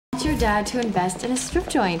Your dad to invest in a strip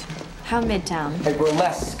joint. How Midtown? A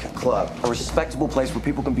burlesque club. A respectable place where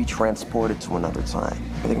people can be transported to another time.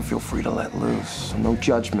 Where they can feel free to let loose. No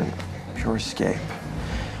judgment. Pure escape.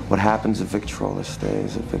 What happens at Victrola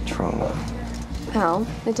stays at Victrola. Well,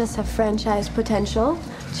 it does have franchise potential.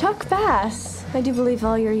 Chuck Bass. I do believe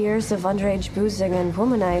all your years of underage boozing and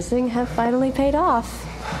womanizing have finally paid off.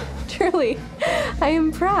 Truly, I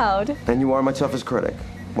am proud. And you are my toughest critic.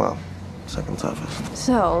 Well, second toughest.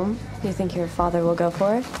 So, you think your father will go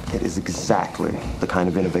for it? It is exactly the kind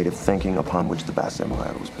of innovative thinking upon which the Bass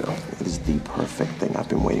Empire was built. It is the perfect thing. I've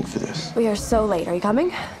been waiting for this. We are so late. Are you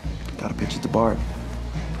coming? Got a pitch at the bar.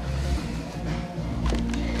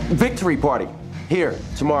 Victory party. Here,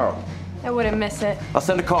 tomorrow. I wouldn't miss it. I'll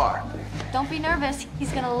send a car. Don't be nervous.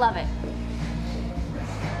 He's gonna love it.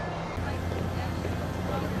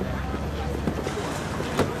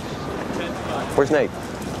 Where's Nate?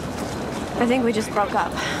 I think we just broke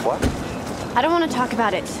up. What? I don't want to talk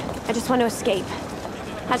about it. I just want to escape.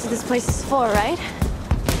 That's what this place is for, right?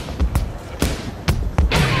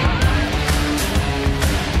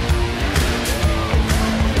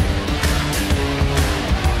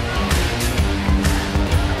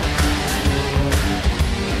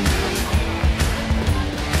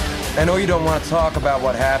 I know you don't want to talk about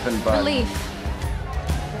what happened, but... Relief.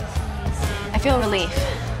 I feel relief.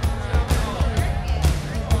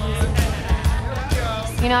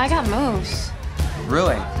 You know, I got moves.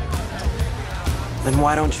 Really? Then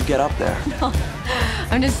why don't you get up there? No,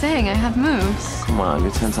 I'm just saying I have moves. Come on,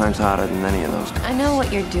 you're 10 times hotter than any of those guys. I know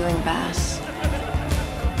what you're doing, Bass.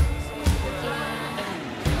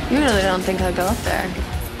 You really don't think I'll go up there?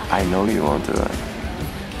 I know you won't do it.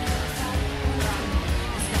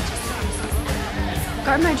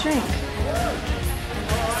 Guard my drink.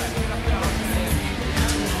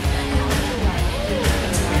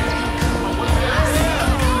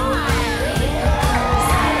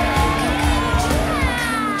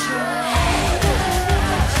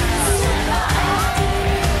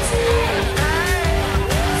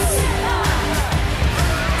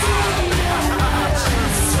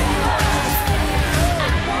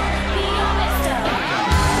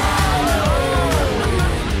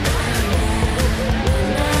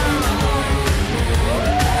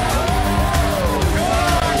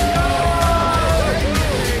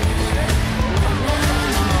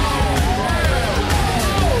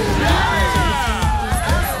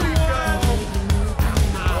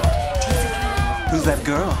 Who's that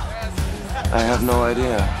girl? I have no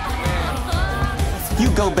idea.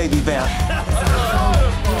 You go, baby Bear.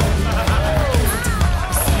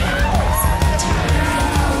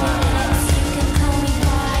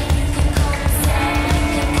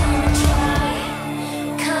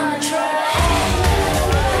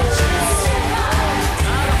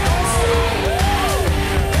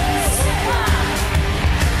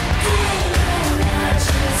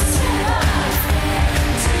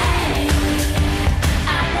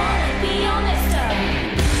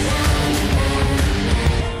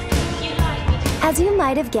 As you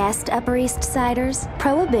might have guessed, Upper East Siders,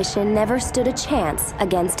 prohibition never stood a chance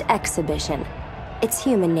against exhibition. It's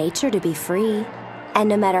human nature to be free, and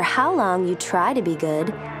no matter how long you try to be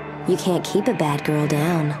good, you can't keep a bad girl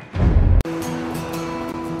down.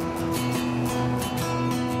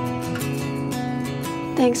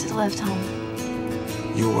 Thanks for the lift home.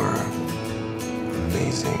 You were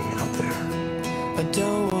amazing out there. I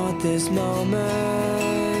don't want this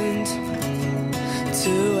moment to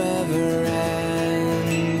ever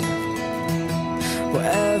end,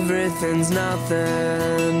 where everything's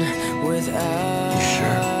nothing without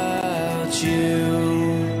you.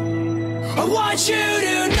 I want you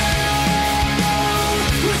to